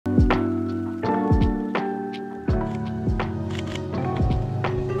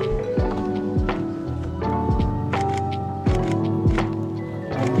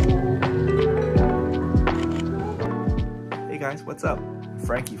What's up? I'm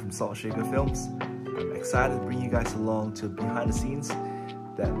Frankie from Salt Shaker Films. I'm excited to bring you guys along to behind the scenes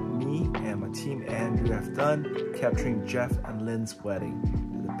that me and my team Andrew have done, capturing Geoff and Lynn's wedding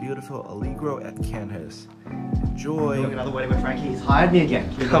at the beautiful Allegro at Heartwarming. Enjoy! Doing another wedding with Frankie, he's hired me again.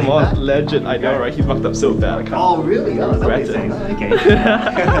 Come on, legend, I know, right? He fucked up so bad, I can't. Oh really? Oh, that's what he's saying. Oh, okay.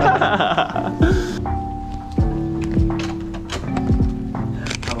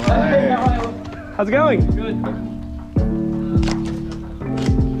 Hello. Hey, how's it going? Good.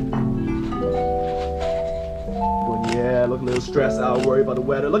 Yeah, look a little stressed out, worried about the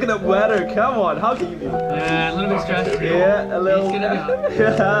weather. Look at the weather, come on, how can you be? Yeah, a little bit stressed. Yeah, a little. He's gonna be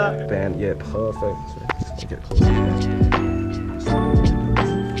yeah. Band, yeah, perfect. Let's get closer.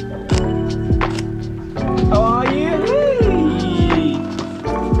 How are you? Hey!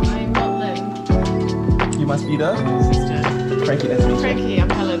 I'm not Lynn. You must be the Sister. Frankie, nice to meet you. Frankie, I'm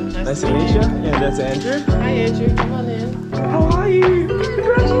Helen. Nice to meet you. And that's Andrew. Hi Andrew, come on in. How are you?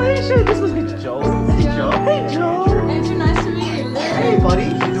 Congratulations! This must be Joel. Hey Joel. Hey Joel. Andrew, nice to meet you. Hey buddy,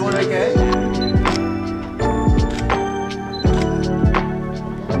 you doing okay?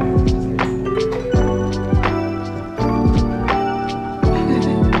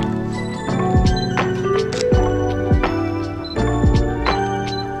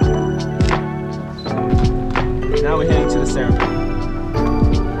 Now we're heading to the ceremony.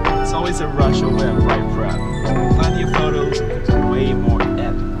 It's always a rush over at Bright Prep. Plenty of photos, way more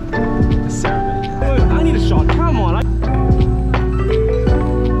at the ceremony. I need a shot, come on!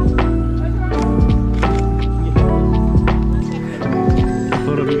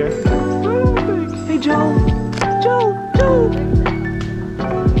 Photo of you guys. Hey Joel! Joel!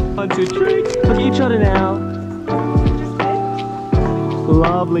 1, 2, 3. Look at each other now.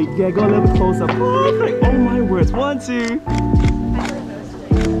 Lovely. Yeah, go a little bit closer. Perfect. Oh my words. 1, 2.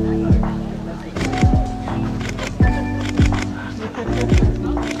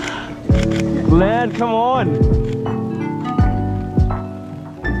 Glenn, come on.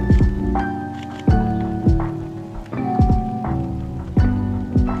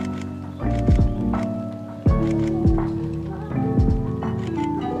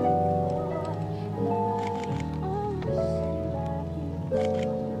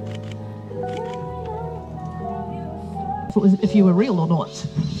 If you were real or not.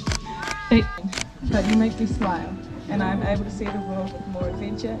 But you make me smile, and I'm able to see the world with more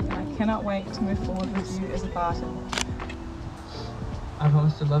adventure, and I cannot wait to move forward with you as a partner. I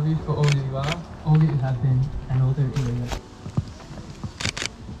promise to love you for all you are, all that you have been, and all that you will.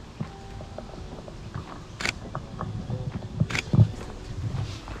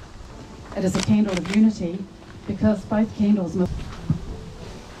 It is a candle of unity because both candles move.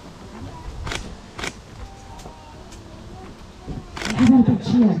 How about a big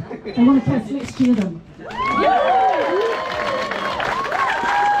cheer? They want to kiss, let's cheer them.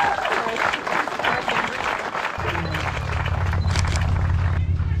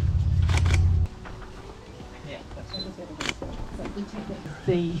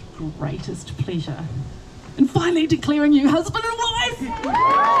 The greatest pleasure in finally declaring you husband and wife!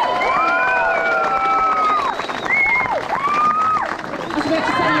 I was about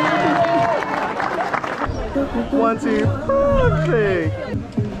to say 1, 2. Perfect.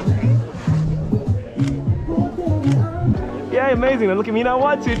 Yeah, amazing. Now look at me now.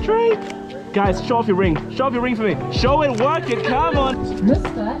 1, 2, 3. Guys, show off your ring. Show off your ring for me. Show and work it. Come on.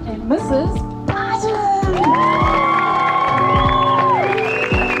 Mr. and Mrs. Barton!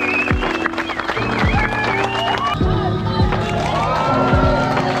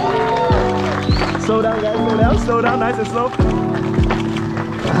 Slow down, guys. Slow down. Slow down. Nice and slow.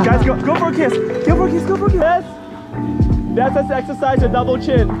 Guys, go for a kiss. Go for a kiss. Go for a kiss. That's an exercise your double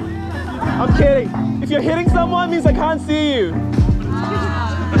chin. I'm kidding. If you're hitting someone, it means I can't see you.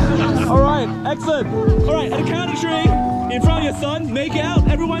 All right, excellent. All right, at the count of 3, in front of your son, make out.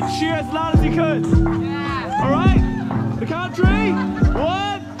 Everyone cheer as loud as you could. All right, the count of 3.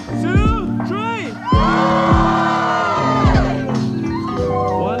 1, 2, 3.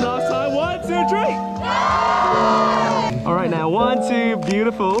 One last time. 1, 2, 3. All right, now 1, 2,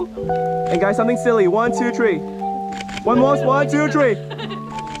 beautiful. And guys, something silly. 1, 2, 3. One more. 1, 2, 3.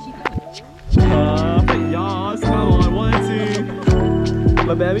 Perfect. Yes. Come on. 1, 2.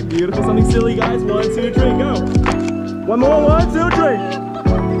 My baby. Beautiful. Something silly, guys. 1, 2, 3. Go. One more. 1, 2, 3.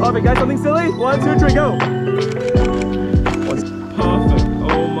 Perfect, guys. Something silly. 1, 2, 3. Go. Perfect.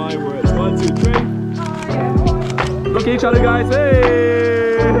 Oh my words. 1, 2, 3. Look at each other, guys.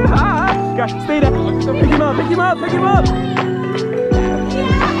 Hey. Guys, stay there. Pick him up. Pick him up. Pick him up.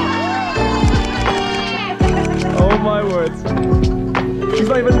 Oh my words. He's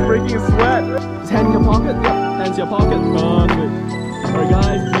not even breaking a sweat. His hand in your pocket. Yep, hands in your pocket. Perfect. Alright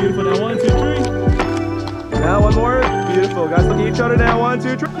guys, beautiful. Now 1, 2, 3. Now one more. Beautiful. Guys, look at each other now. 1,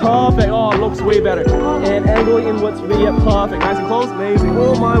 2, 3. Perfect. Oh, it looks way better. And angling inwards. Yeah, perfect. Nice and close. Amazing.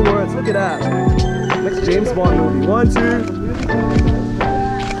 Oh my words. Look at that. Next James Bond movie. 1, 2.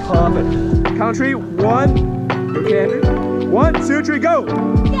 Perfect. Count 3. 1. You can do. 1, 2, 3. Go.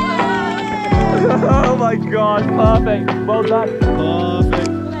 Oh my god. Perfect. Well done. Perfect.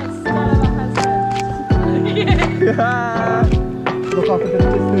 Yeah. Look off at the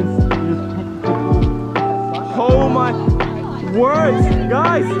distance. Oh my words,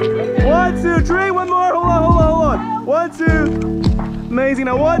 guys! 1, 2, 3. One more. Hold on, hold on, hold on. 1, 2. Amazing.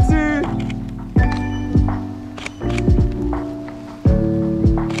 Now 1, 2.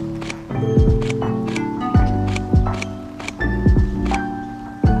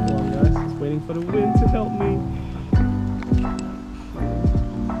 Come on, guys. Just waiting for the wind to help me.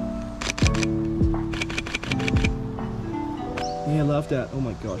 Yeah, I love that. Oh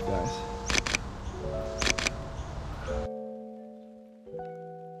my gosh, guys.